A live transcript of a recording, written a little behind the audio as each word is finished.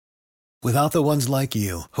Without the ones like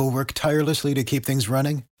you, who work tirelessly to keep things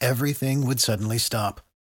running, everything would suddenly stop.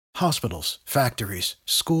 Hospitals, factories,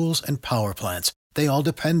 schools, and power plants, they all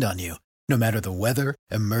depend on you. No matter the weather,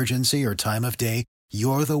 emergency, or time of day,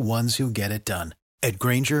 you're the ones who get it done. At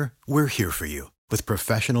Grainger, we're here for you with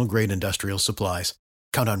professional-grade industrial supplies.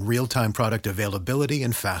 Count on real-time product availability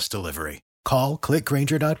and fast delivery. Call,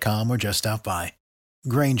 clickgrainger.com, or just stop by.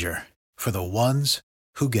 Grainger, for the ones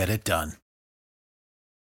who get it done.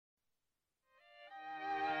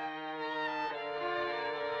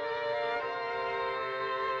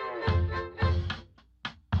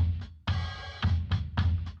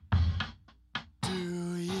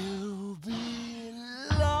 Do you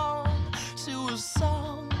belong to a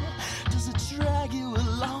song? Does it drag you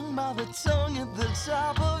along by the tongue at the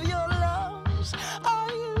top of your lungs? Are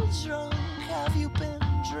you drunk? Have you been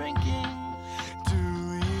drinking? Do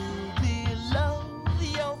you below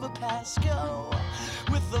the overpass go?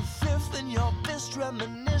 With the fifth in your fist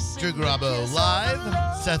reminiscing. Drew Garabo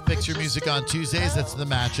live. Seth picks your music on Tuesdays. That's the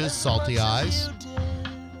matches. Salty Eyes.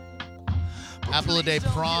 Apple a Day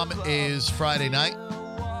Prom is Friday night.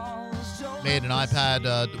 Made an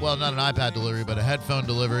iPad, well, not an iPad delivery, but a headphone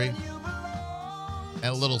delivery. And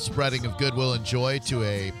a little spreading of goodwill and joy to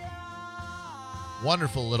a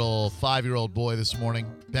wonderful little 5-year-old boy this morning,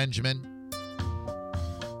 Benjamin,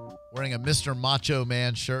 wearing a Mr. Macho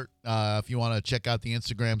Man shirt. If you want to check out the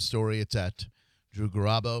Instagram story, it's at Drew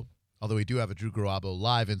Garabo, although we do have a Drew Garabo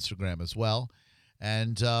live Instagram as well.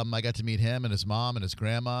 And I got to meet him and his mom and his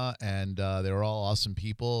grandma, and they were all awesome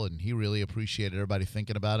people, and he really appreciated everybody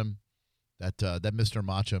thinking about him. That Mr.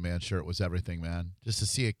 Macho Man shirt was everything, man. Just to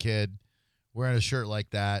see a kid wearing a shirt like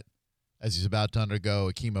that as he's about to undergo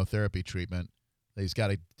a chemotherapy treatment that he's got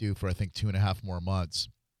to do for, I think, 2.5 more months.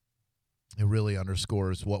 It really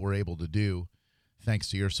underscores what we're able to do thanks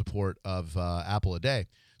to your support of Apple a Day.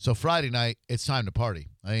 So Friday night, it's time to party.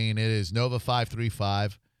 I mean, it is Nova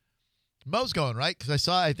 535. Mo's going, right? Because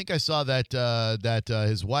I think I saw that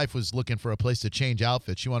his wife was looking for a place to change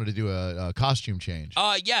outfits. She wanted to do a costume change.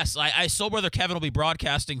 Yes. I Soul Brother Kevin will be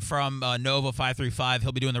broadcasting from Nova 535.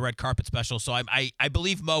 He'll be doing the red carpet special. So I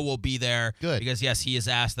believe Mo will be there. Good. Because, yes, he has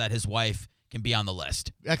asked that his wife can be on the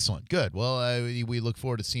list. Excellent. Good. Well, we look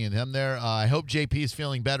forward to seeing him there. I hope JP is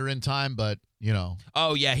feeling better in time, but, you know.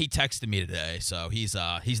 Oh, yeah. He texted me today, so he's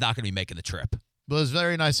not going to be making the trip. Well, it was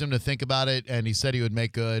very nice of him to think about it, and he said he would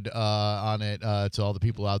make good on it to all the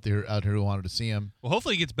people out here who wanted to see him. Well,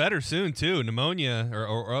 hopefully he gets better soon, too. Pneumonia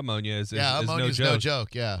or ammonia is ammonia is no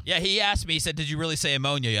joke, yeah. Yeah, he asked me, he said, did you really say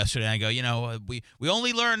ammonia yesterday? And I go, we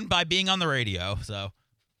only learn by being on the radio, so.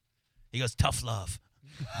 He goes, tough love.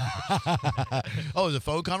 Oh, it was a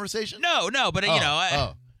phone conversation? No, but,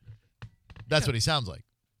 That's what he sounds like.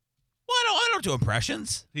 Well, I don't do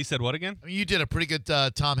impressions. He said what again? I mean, you did a pretty good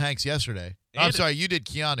Tom Hanks yesterday. I'm sorry, you did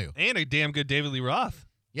Keanu. And a damn good David Lee Roth.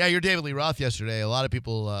 Yeah, you're David Lee Roth yesterday. A lot of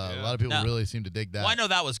people really seem to dig that. Well, I know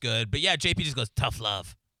that was good, but yeah, JP just goes, tough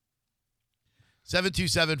love.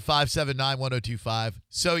 727-579-1025.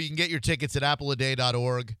 So you can get your tickets at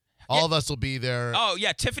appleaday.org. All of us will be there. Oh,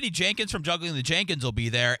 yeah. Tiffany Jenkins from Juggling the Jenkins will be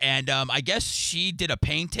there. And I guess she did a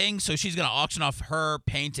painting, so she's going to auction off her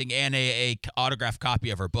painting and a autographed copy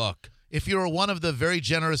of her book. If you're one of the very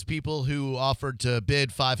generous people who offered to bid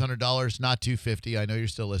 $500, not $250, I know you're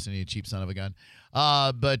still listening, you cheap son of a gun,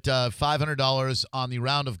 but $500 on the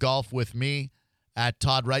round of golf with me at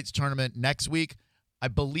Todd Wright's tournament next week, I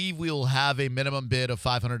believe we will have a minimum bid of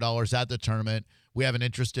 $500 at the tournament. We have an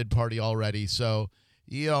interested party already, so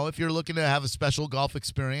if you're looking to have a special golf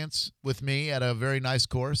experience with me at a very nice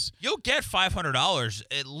course, you'll get $500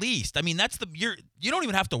 at least. I mean, you don't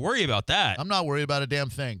even have to worry about that. I'm not worried about a damn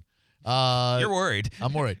thing. You're worried.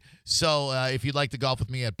 I'm worried. So if you'd like to golf with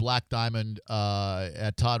me at Black Diamond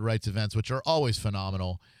at Todd Wright's events, which are always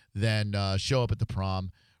phenomenal, then show up at the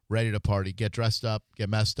prom, ready to party, get dressed up, get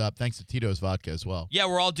messed up. Thanks to Tito's Vodka as well. Yeah,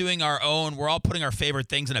 we're all doing our own. We're all putting our favorite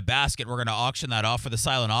things in a basket. We're going to auction that off for the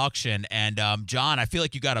silent auction. And, John, I feel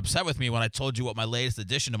like you got upset with me when I told you what my latest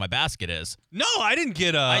addition to my basket is. No, I didn't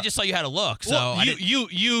get I just saw you had a look. So well,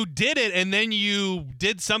 you did it, and then you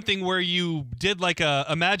did something where you did like a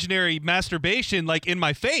imaginary masturbation, like in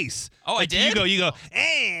my face. Oh, like I did? You go.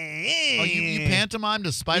 Oh, you pantomimed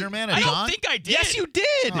to Spider-Man and John? I don't think I did. Yes, you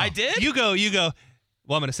did. Oh. I did? You go.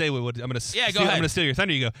 Well, I'm going to say what I'm going to Yeah, go ahead. I'm going to steal your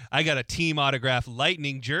thunder. You go, I got a team autograph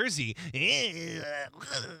Lightning jersey.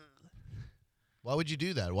 Why would you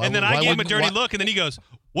do that? And then I gave him a dirty look, and then he goes,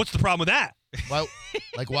 what's the problem with that?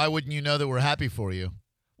 Why wouldn't you know that we're happy for you?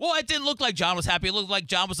 Well, it didn't look like John was happy. It looked like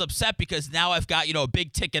John was upset because now I've got, a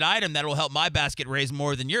big ticket item that will help my basket raise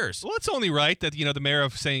more than yours. Well, it's only right that, the mayor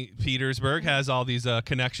of St. Petersburg has all these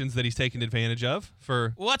connections that he's taking advantage of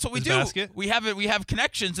for Well, that's what we his do. basket. We have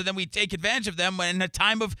connections, and then we take advantage of them in a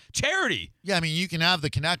time of charity. Yeah, I mean, you can have the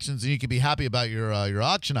connections and you can be happy about your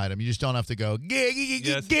auction item. You just don't have to go, Yeah,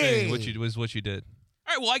 that's the thing. What you did.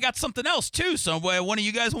 All right, well, I got something else, too. So one of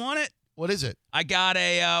you guys want it? What is it? I got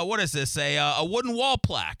a, what is this, a wooden wall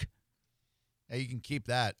plaque. Hey, you can keep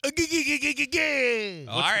that. All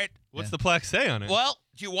right. What's the plaque say on it? Well,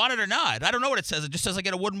 do you want it or not? I don't know what it says. It just says I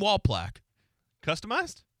get a wooden wall plaque.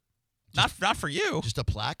 Customized? Not for you. Just a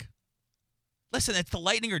plaque? Listen, it's the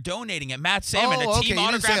Lightning are donating it. Matt Salmon, Oh, a okay. team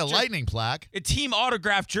You didn't say a autographed lightning plaque. a team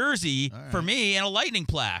autographed jersey All right. for me and a Lightning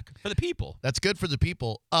plaque for the people. That's good for the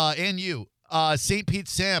people. And you. St. Pete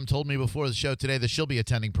Sam told me before the show today that she'll be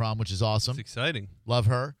attending prom, which is awesome. It's exciting. Love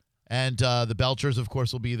her. And the Belchers, of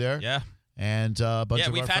course, will be there. Yeah. And a bunch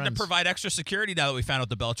of we've our had friends. to provide extra security now that we found out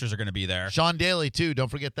the Belchers are going to be there. Sean Daly, too. Don't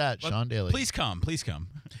forget that. But Sean Daly. Please come. Please come.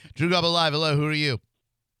 Drew Garabo Live. Hello. Who are you?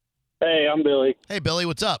 Hey, I'm Billy. Hey, Billy.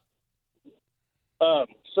 What's up?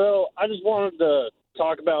 So I just wanted to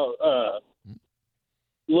talk about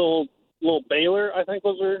little Baylor, I think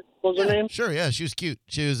was her name. Sure, yeah. She was cute.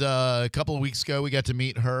 She was a couple of weeks ago. We got to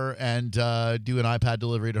meet her and do an iPad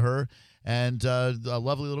delivery to her. And a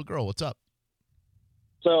lovely little girl. What's up?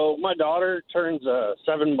 So my daughter turns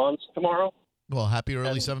 7 months tomorrow. Well, happy early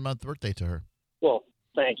And- 7-month birthday to her. Well,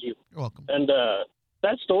 thank you. You're welcome. And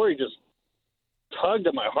that story just tugged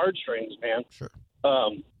at my heartstrings, man. Sure.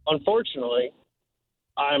 Unfortunately,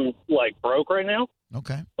 I'm broke right now.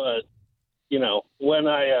 Okay. But when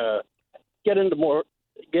I get into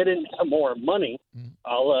more money,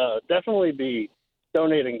 I'll definitely be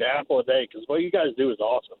donating to Apple a Day because what you guys do is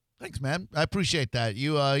awesome. Thanks, man. I appreciate that.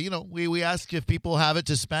 We ask if people have it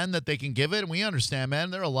to spend that they can give it, and we understand,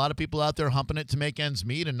 man. There are a lot of people out there humping it to make ends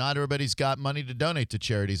meet, and not everybody's got money to donate to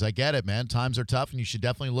charities. I get it, man. Times are tough, and you should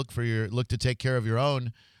definitely look to take care of your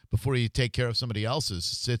own before you take care of somebody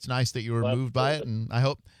else's. It's nice that you were moved by it, and I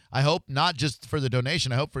hope not just for the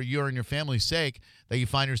donation. I hope for your and your family's sake that you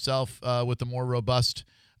find yourself with a more robust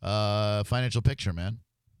financial picture, man.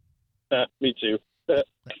 Me too.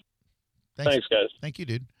 Thanks, guys. Thank you,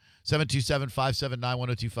 dude.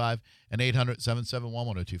 727-579-1025 and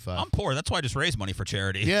 800-771-1025. I'm poor. That's why I just raise money for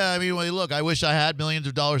charity. Yeah, I mean, well, look, I wish I had millions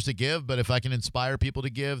of dollars to give, but if I can inspire people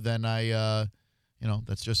to give, then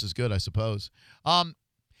that's just as good, I suppose.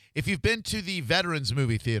 If you've been to the Veterans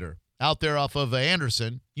Movie Theater out there off of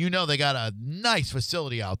Anderson, they got a nice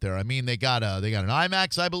facility out there. I mean, they got an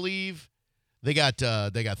IMAX, I believe. They got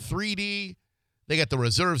 3D. They got the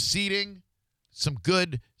reserved seating. Some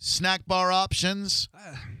good snack bar options.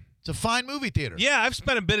 It's a fine movie theater. Yeah, I've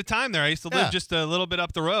spent a bit of time there. I used to live just a little bit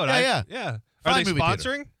up the road. Yeah. Are Fine they movie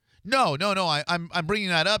sponsoring? theater. No. I'm bringing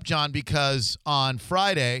that up, John, because on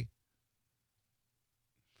Friday,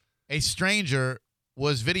 a stranger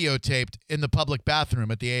was videotaped in the public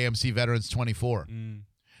bathroom at the AMC Veterans 24.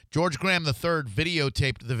 George Graham III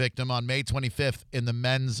videotaped the victim on May 25th in the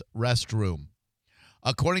men's restroom.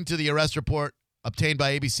 According to the arrest report obtained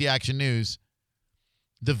by ABC Action News,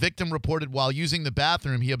 the victim reported while using the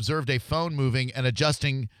bathroom, he observed a phone moving and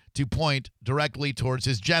adjusting to point directly towards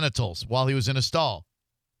his genitals while he was in a stall.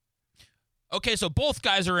 Okay, so both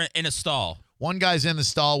guys are in a stall. One guy's in the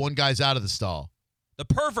stall, one guy's out of the stall. The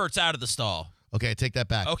pervert's out of the stall. Okay, take that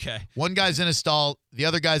back. Okay. One guy's in a stall, the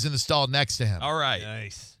other guy's in the stall next to him. All right.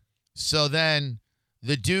 Nice. So then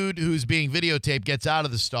the dude who's being videotaped gets out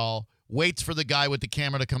of the stall, waits for the guy with the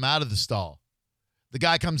camera to come out of the stall. The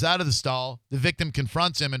guy comes out of the stall. The victim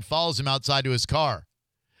confronts him and follows him outside to his car.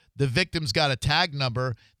 The victim's got a tag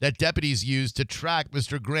number that deputies use to track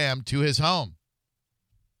Mr. Graham to his home.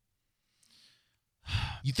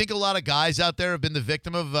 You think a lot of guys out there have been the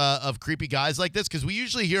victim of creepy guys like this? Because we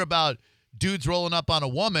usually hear about dudes rolling up on a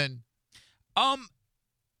woman.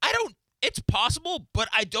 It's possible, but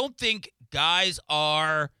I don't think guys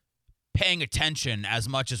are paying attention as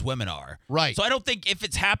much as women are. Right. So I don't think if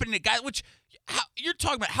it's happening to guys, you're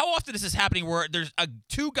talking about, how often is this happening where there's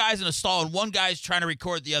two guys in a stall and one guy's trying to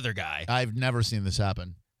record the other guy? I've never seen this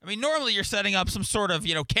happen. I mean, normally you're setting up some sort of,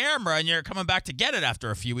 camera and you're coming back to get it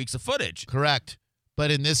after a few weeks of footage. Correct.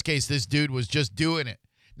 But in this case, this dude was just doing it.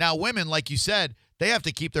 Now, women, like you said, they have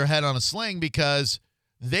to keep their head on a sling because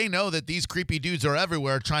they know that these creepy dudes are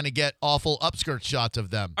everywhere trying to get awful upskirt shots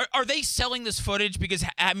of them. Are they selling this footage? Because,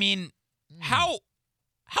 I mean, how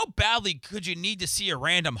badly could you need to see a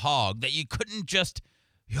random hog that you couldn't just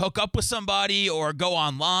hook up with somebody or go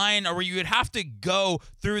online, or you would have to go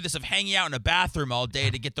through this of hanging out in a bathroom all day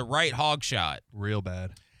to get the right hog shot? Real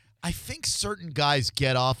bad. I think certain guys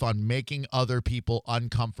get off on making other people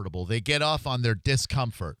uncomfortable. They get off on their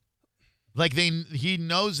discomfort. Like he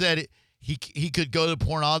knows that he could go to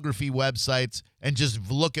pornography websites and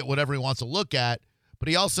just look at whatever he wants to look at, but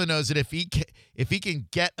he also knows that if he can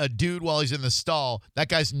get a dude while he's in the stall, that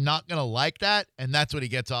guy's not going to like that, and that's what he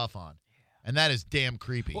gets off on. And that is damn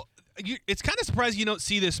creepy. Well, it's kind of surprising you don't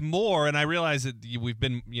see this more, and I realize that we've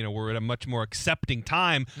been, we're at a much more accepting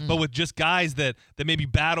time, but with just guys that maybe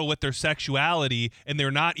battle with their sexuality and they're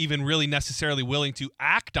not even really necessarily willing to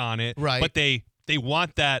act on it, right? But they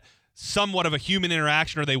want that somewhat of a human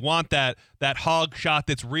interaction, or they want that hog shot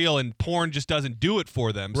that's real, and porn just doesn't do it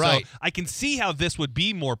for them. Right. So I can see how this would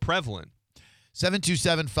be more prevalent.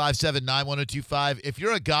 727-579-1025. If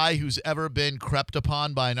you're a guy who's ever been crept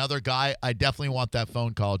upon by another guy, I definitely want that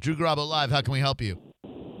phone call. Drew Garabo Live, how can we help you?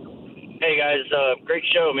 Hey guys, great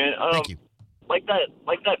show, man. Thank you. Like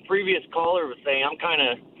that previous caller was saying, I'm kind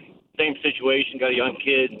of same situation. Got a young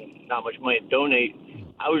kid, and not much money to donate.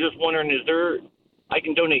 I was just wondering, I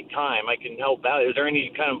can donate time. I can help out. Is there any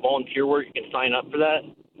kind of volunteer work you can sign up for that?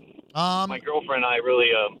 My girlfriend and I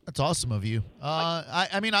really. That's awesome of you.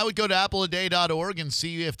 I mean, I would go to appleaday.org and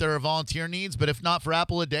see if there are volunteer needs, but if not for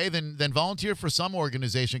Apple a Day, then volunteer for some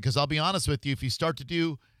organization, because I'll be honest with you, if you start to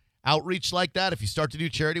do outreach like that, if you start to do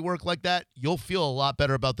charity work like that, you'll feel a lot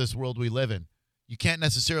better about this world we live in. You can't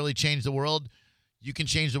necessarily change the world. You can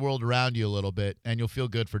change the world around you a little bit, and you'll feel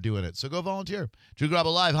good for doing it. So go volunteer. Drew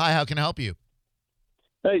Garabo Live, hi, how can I help you?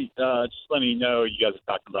 Hey, just letting you know, you guys are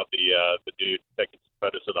talking about the dude taking some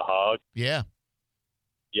photos of the hog. Yeah.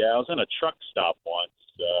 Yeah, I was in a truck stop once,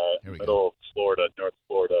 in the middle of Florida, North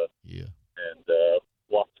Florida. Yeah. And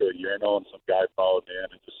walked to a urinal, and some guy followed me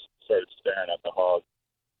in and just started staring at the hog.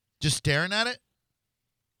 Just staring at it?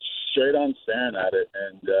 Straight on staring at it.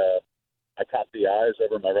 And I caught the eyes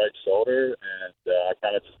over my right shoulder, and I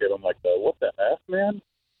kind of just gave him like the, what the F, man?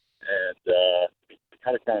 And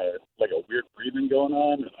kind of like a weird breathing going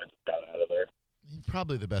on, and I just got out of there.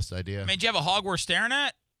 Probably the best idea. I mean, do you have a hog worth staring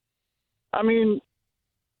at? I mean,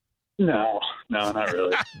 no, not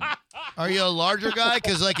really. Are you a larger guy?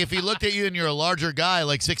 Because, like, if he looked at you and you're a larger guy,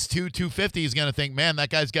 like 6'2", 250, he's going to think, man, that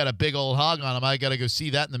guy's got a big old hog on him. I got to go see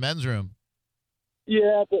that in the men's room.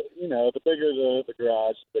 Yeah, but, the bigger the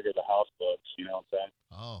garage, the bigger the house looks, you know what I'm saying?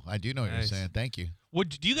 Oh, I do know what you're saying. Thank you.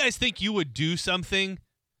 Do you guys think you would do something,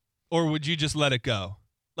 or would you just let it go?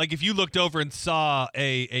 Like, if you looked over and saw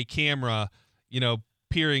a camera,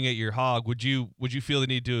 peering at your hog, would you feel the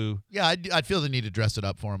need to? Yeah, I'd feel the need to dress it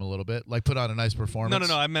up for him a little bit, like put on a nice performance.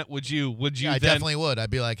 No. I meant, would you? Yeah, I definitely would. I'd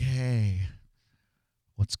be like, hey,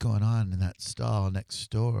 what's going on in that stall next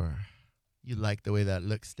door? You like the way that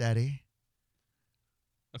looks, Daddy?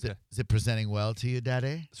 Okay. Is it presenting well to you,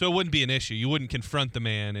 Daddy? So it wouldn't be an issue. You wouldn't confront the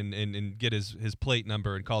man and get his plate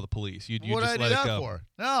number and call the police. You'd just let it go. For?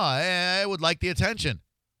 No, I would like the attention.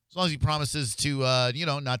 As long as he promises to,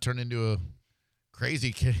 not turn into a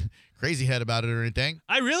crazy head about it or anything.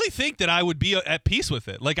 I really think that I would be at peace with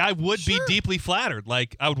it. Like, I would be deeply flattered.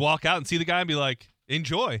 Like, I would walk out and see the guy and be like,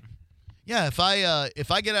 enjoy. Yeah, if I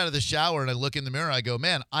get out of the shower and I look in the mirror, I go,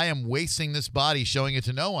 man, I am wasting this body showing it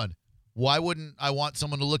to no one. Why wouldn't I want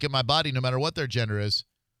someone to look at my body no matter what their gender is?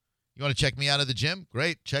 You want to check me out at the gym?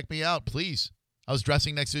 Great, check me out, please. I was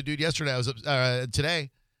dressing next to a dude yesterday.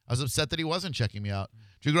 Today. I was upset that he wasn't checking me out.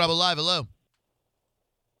 Drew Garabo Live, hello.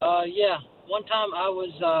 Yeah. One time I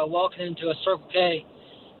was walking into a Circle K,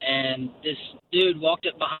 and this dude walked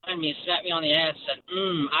up behind me and slapped me on the ass and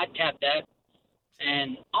said, I'd tap that.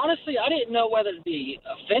 And honestly, I didn't know whether to be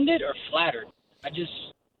offended or flattered. It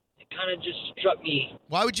kind of just struck me.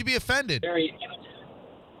 Why would you be offended? I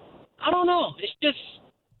don't know. It's just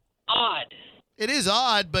odd. It is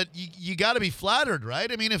odd, but you got to be flattered,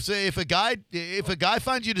 right? I mean, if a guy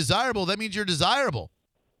finds you desirable, that means you're desirable.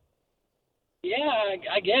 Yeah,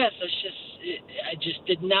 I guess. I just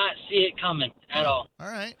did not see it coming at all. All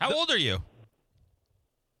right. How old are you?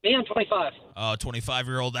 Me, I'm 25. Oh,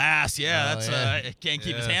 25-year-old ass. Yeah, can't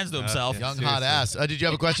keep his hands to himself. Young, hot ass. Did you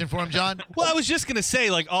have a question for him, John? Well, I was just going to say,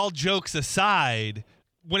 like, all jokes aside,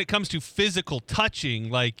 when it comes to physical touching,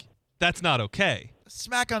 like, that's not okay.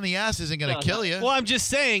 Smack on the ass isn't going to kill you. Well, I'm just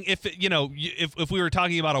saying, if we were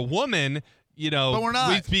talking about a woman, but we're not.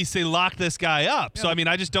 We'd be say lock this guy up. Yeah. So I mean,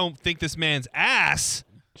 I just don't think this man's ass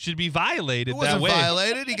should be violated that way.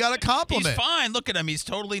 Violated. He got a compliment. He's fine. Look at him. He's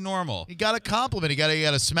totally normal. He got a compliment. He got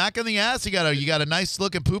a smack on the ass. You got a nice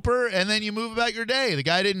looking pooper, and then you move about your day. The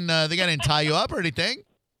guy didn't tie you up or anything.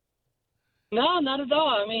 No, not at all.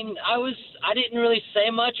 I mean, I didn't really say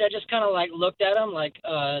much. I just kind of like looked at him like,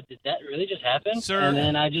 did that really just happen? Sir. And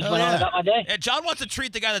then I just went on about my day. Yeah, John wants to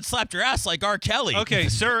treat the guy that slapped your ass like R. Kelly. Okay,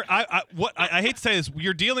 sir. I hate to say this.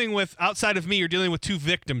 You're dealing with, outside of me, you're dealing with two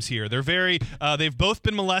victims here. They're they've both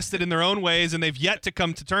been molested in their own ways, and they've yet to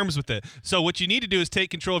come to terms with it. So what you need to do is take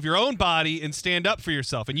control of your own body and stand up for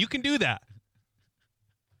yourself, and you can do that.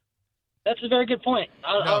 That's a very good point.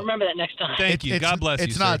 I'll remember that next time. Thank you. God bless you.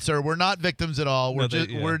 It's not, sir. We're not victims at all. We're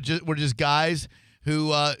No, we're just guys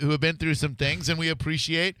who have been through some things, and we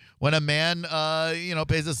appreciate when a man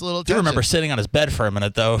pays us a little I attention. do remember sitting on his bed for a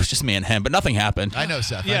minute, though. It was just me and him, but nothing happened. I know,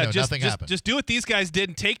 Seth. Yeah, I know, nothing happened. Just do what these guys did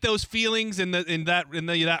and take those feelings and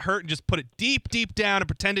that hurt and just put it deep, deep down and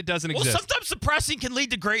pretend it doesn't Well, exist. sometimes suppressing can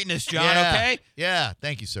lead to greatness, John, Yeah. okay? Yeah.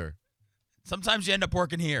 Thank you, sir. Sometimes you end up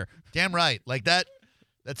working here. Damn right. Like that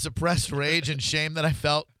suppressed rage and shame that I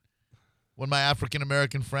felt when my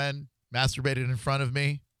African-American friend masturbated in front of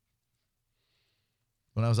me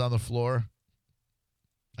when I was on the floor.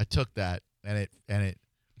 I took that and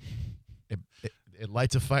it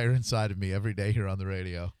lights a fire inside of me every day here on the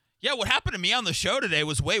radio. Yeah, what happened to me on the show today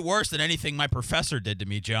was way worse than anything my professor did to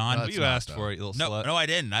me, John. No, it's you not, asked though. for it, you little slut. No, I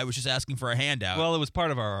didn't. I was just asking for a handout. Well, it was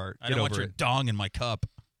part of our art. I don't want your dong in my cup.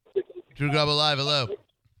 Drew Garabo Live, hello.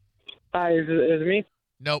 Hi, is it me?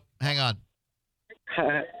 Nope, hang on.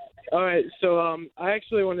 All right, so I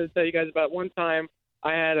actually wanted to tell you guys about one time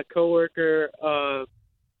I had a coworker.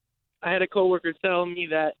 Tell me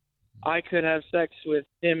that I could have sex with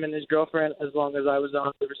him and his girlfriend as long as I was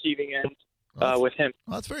on the receiving end with him.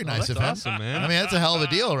 Well, that's very nice that's of him. awesome, man. I mean, that's a hell of a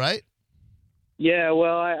deal, right? Yeah,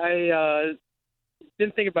 well, I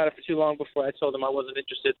didn't think about it for too long before I told him I wasn't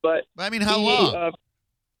interested. But I mean, how long?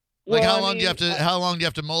 well, How I long mean, do you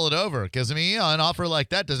have to mull it over? Because I mean, an offer like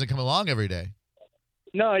that doesn't come along every day.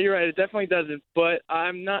 No, you're right. It definitely doesn't. But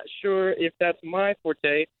I'm not sure if that's my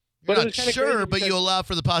forte. But You're it not was kinda sure, crazy but you because- allow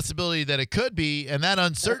for the possibility that it could be, and that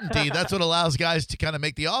uncertainty, that's what allows guys to kind of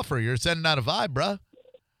make the offer. You're sending out a vibe, bruh.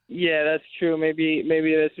 Yeah, that's true. Maybe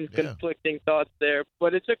there's some Yeah. conflicting thoughts there.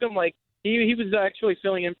 But it took him like he was actually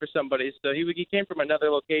filling in for somebody. So he came from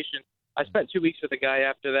another location. I spent 2 weeks with a guy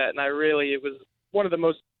after that, and it was one of the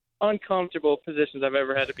most uncomfortable positions I've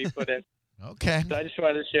ever had to be put in. Okay. So I just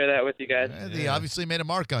wanted to share that with you guys. He obviously made a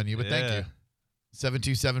mark on you, but thank you.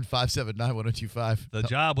 727-579-1025. The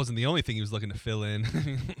job wasn't the only thing he was looking to fill in.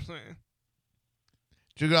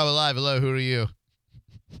 Drew Garabo Live, hello, who are you?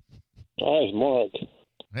 Hi, it's Mark.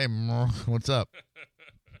 Hey, Mark, what's up?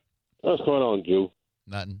 What's going on, Drew?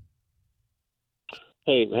 Nothing.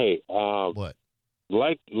 Hey, What?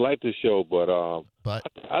 like the show, but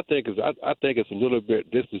I think it's a little bit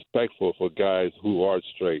disrespectful for guys who are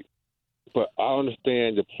straight. But I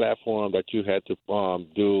understand the platform that you had to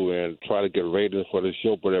do and try to get ratings for the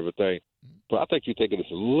show and everything. But I think you're taking this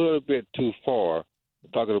a little bit too far.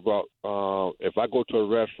 Talking about if I go to a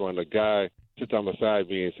restaurant, a guy sits on beside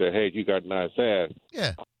me and says, "Hey, you got a nice ass."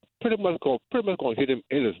 Yeah. Pretty much gonna hit him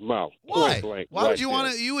in his mouth. Why? Point blank, Why right would you want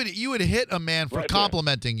there. to? You would hit a man for Right there.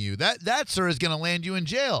 complimenting you. That sir is going to land you in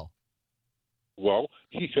jail. Well,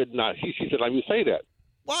 he should not. He should not even say that.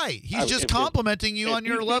 Why? He's just if- complimenting you if on he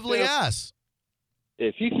your sits lovely there- ass.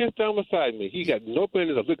 If he sits down beside me, he got no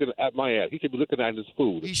business of looking at my ass. He should be looking at his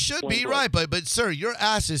food. He should Point be blank. right, but sir, your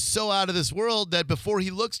ass is so out of this world that before he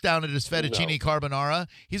looks down at his fettuccine carbonara,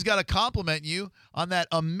 he's got to compliment you on that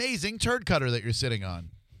amazing turd cutter that you're sitting on.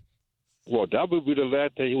 Well, that would be the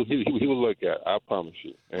last thing he would look at. I promise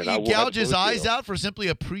you. And I You will have gouge to his go to eyes jail. out for simply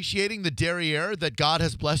appreciating the derriere that God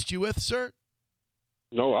has blessed you with, sir?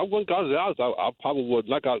 No, I wouldn't gouge his eyes. I probably would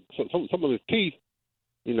knock out some of his teeth.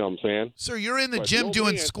 You know what I'm saying? Sir, you're in the But gym no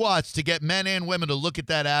doing man- squats to get men and women to look at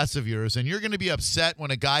that ass of yours, and you're going to be upset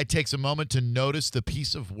when a guy takes a moment to notice the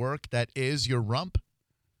piece of work that is your rump?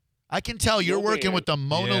 I can tell you're No working man. with the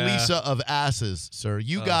Mona Yeah. Lisa of asses, sir.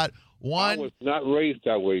 You got I one. was not raised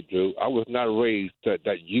that way, Drew. I was not raised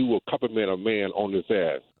that you will compliment a man on his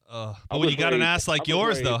ass. But I when was you got an raised- ass I like was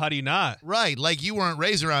yours, raised- though, how do you not? Right, like you weren't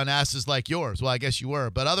raised around asses like yours. Well, I guess you were.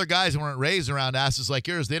 But other guys weren't raised around asses like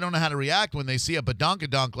yours. They don't know how to react when they see a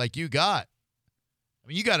badonkadonk like you got. I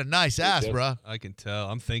mean, you got a nice ass, bruh. I can tell.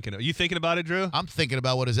 I'm thinking. Are you thinking about it, Drew? I'm thinking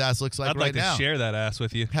about what his ass looks like I'd right like to now. share that ass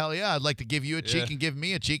with you. Hell yeah, I'd like to give you a cheek Yeah. and give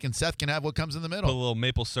me a cheek, and Seth can have what comes in the Put a middle. little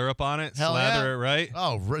maple syrup on it. Hell slather yeah. it right.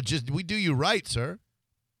 Oh, we do you right, sir.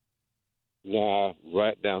 Nah,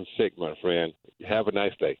 right down sick, my friend. Have a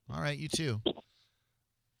nice day. All right, you too.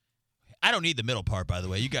 I don't need the middle part, by the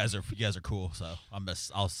way. You guys are cool, so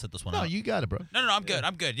I'll sit this one No, out. you got it, bro. No, I'm good.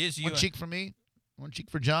 I'm good. Yes, you. One cheek for me, one cheek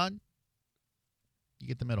for John. You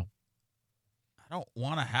get the middle. I don't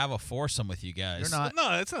want to have a foursome with you guys. You're not.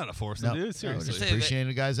 No, it's not a foursome, dude. No, Seriously. just appreciating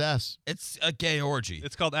a guy's ass. It's a gay orgy.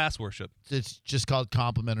 It's called ass worship. It's just called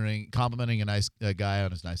complimenting a nice guy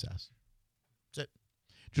on his nice ass. That's it.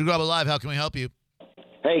 Drew Garabo Live, how can we help you?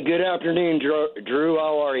 Hey, good afternoon, Drew.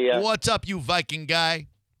 How are you? What's up, you Viking guy?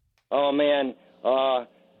 Oh, man. I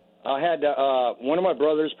had one of my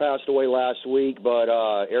brothers passed away last week, but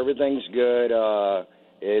everything's good.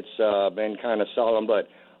 It's been kind of solemn, but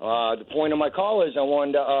the point of my call is I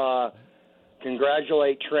wanted to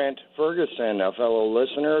congratulate Trent Ferguson, a fellow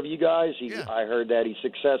listener of you guys. I heard that he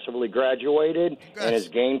successfully graduated and is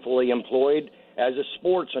gainfully employed as a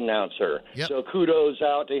sports announcer. Yep. So kudos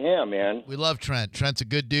out to him, man. We love Trent. Trent's a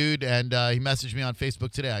good dude, and he messaged me on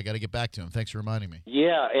Facebook today. I got to get back to him. Thanks for reminding me.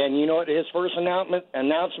 Yeah, and you know what his first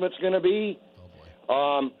announcement's going to be?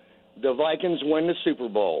 Oh, boy. The Vikings win the Super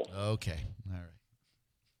Bowl. Okay. All right.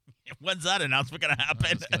 When's that announcement going to happen?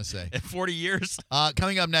 I was going to say. In 40 years?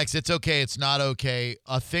 Coming up next, it's okay, it's not okay.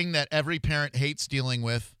 A thing that every parent hates dealing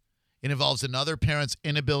with. It involves another parent's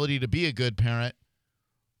inability to be a good parent,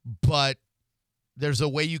 but there's a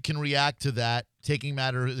way you can react to that, taking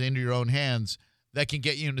matters into your own hands, that can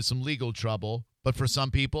get you into some legal trouble. But for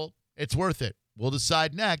some people, it's worth it. We'll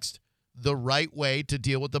decide next the right way to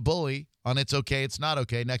deal with the bully on It's Okay, It's Not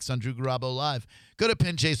Okay, next on Drew Garabo Live. Go to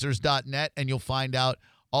pinchasers.net and you'll find out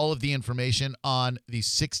all of the information on the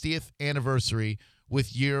 60th anniversary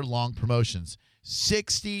with year-long promotions.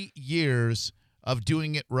 60 years of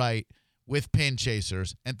doing it right with Pin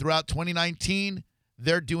Chasers. And throughout 2019,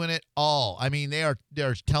 they're doing it all. I mean, they're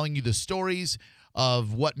telling you the stories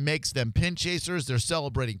of what makes them Pin Chasers. They're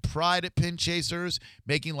celebrating pride at Pin Chasers,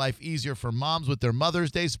 making life easier for moms with their Mother's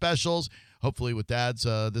Day specials, hopefully with dads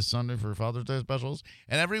this Sunday for Father's Day specials.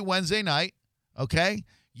 And every Wednesday night, okay,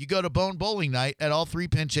 you go to Bone Bowling Night at all 3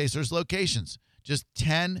 Pin Chasers locations. Just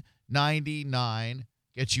 $10.99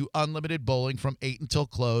 gets you unlimited bowling from 8 until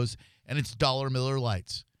close, and it's Dollar Miller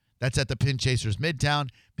Lights. That's at the Pin Chasers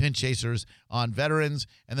Midtown, Pin Chasers on Veterans,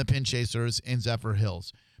 and the Pin Chasers in Zephyr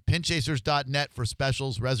Hills. Pinchasers.net for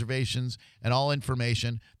specials, reservations, and all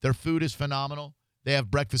information. Their food is phenomenal. They have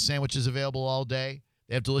breakfast sandwiches available all day.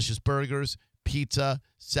 They have delicious burgers, pizza,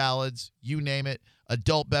 salads, you name it,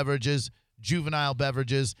 adult beverages, juvenile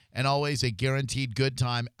beverages, and always a guaranteed good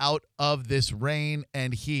time out of this rain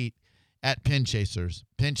and heat at Pin Chasers.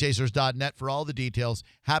 Pinchasers.net for all the details.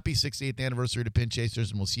 Happy 68th anniversary to Pin Chasers,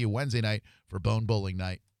 and we'll see you Wednesday night for Bone Bowling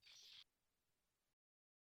Night.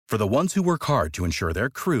 For the ones who work hard to ensure their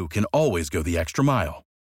crew can always go the extra mile,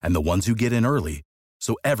 and the ones who get in early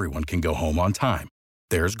so everyone can go home on time,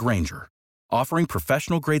 there's Grainger, offering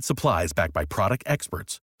professional-grade supplies backed by product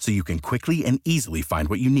experts so you can quickly and easily find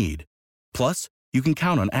what you need. Plus, you can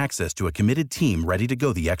count on access to a committed team ready to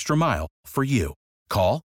go the extra mile for you.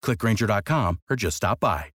 Call, click Grainger.com, or just stop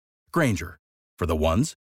by. Grainger, for the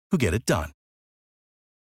ones who get it done.